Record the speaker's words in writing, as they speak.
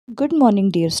Good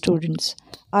morning, dear students.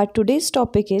 Our today's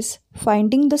topic is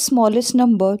finding the smallest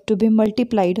number to be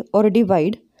multiplied or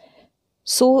divided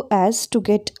so as to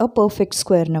get a perfect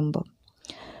square number.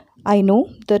 I know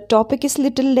the topic is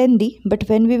little lengthy, but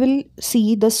when we will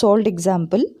see the solved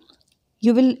example,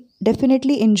 you will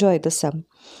definitely enjoy the sum.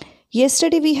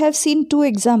 Yesterday we have seen two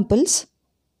examples.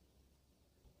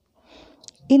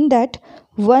 In that,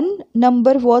 one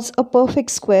number was a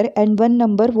perfect square and one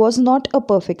number was not a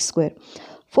perfect square.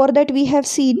 For that, we have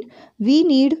seen we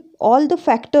need all the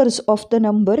factors of the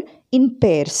number in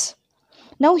pairs.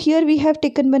 Now here we have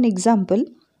taken one example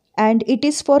and it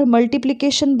is for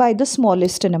multiplication by the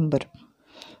smallest number.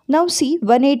 Now see,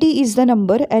 180 is the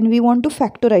number and we want to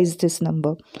factorize this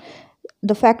number.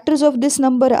 The factors of this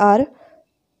number are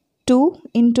 2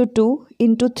 into 2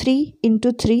 into 3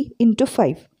 into 3 into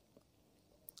 5.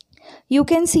 You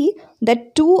can see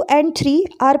that 2 and 3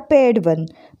 are paired one,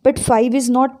 but 5 is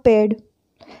not paired.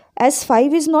 As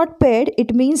 5 is not paired,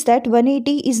 it means that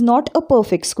 180 is not a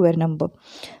perfect square number.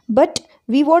 But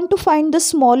we want to find the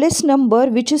smallest number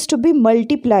which is to be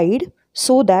multiplied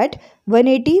so that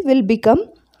 180 will become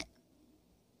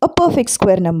a perfect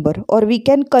square number, or we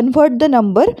can convert the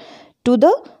number to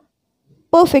the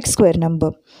perfect square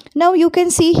number. Now you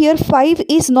can see here 5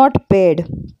 is not paired.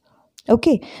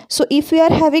 Okay, so if we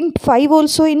are having 5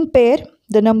 also in pair,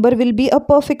 the number will be a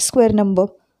perfect square number.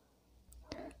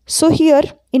 So here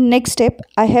in next step,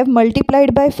 I have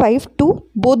multiplied by 5 to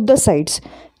both the sides.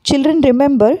 Children,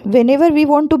 remember, whenever we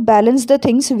want to balance the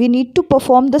things, we need to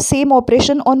perform the same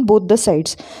operation on both the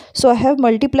sides. So I have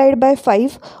multiplied by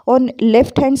 5 on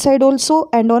left hand side also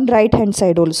and on right hand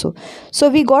side also. So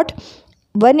we got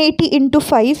 180 into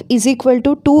 5 is equal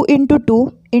to 2 into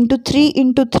 2 into 3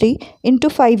 into 3 into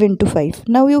 5 into 5.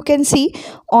 Now you can see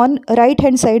on right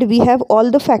hand side we have all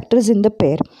the factors in the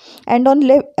pair, and on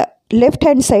left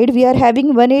hand side we are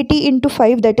having 180 into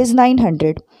 5, that is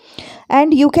 900.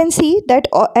 And you can see that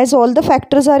as all the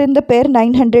factors are in the pair,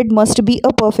 900 must be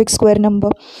a perfect square number.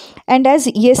 And as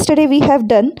yesterday we have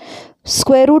done,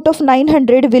 square root of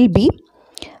 900 will be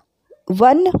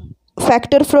 1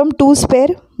 factor from 2's pair,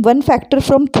 1 factor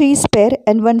from 3's pair,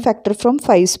 and 1 factor from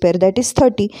 5's pair, that is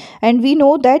 30. And we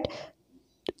know that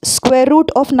square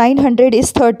root of 900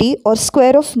 is 30, or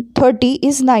square of 30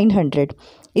 is 900.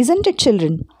 Isn't it,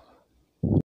 children?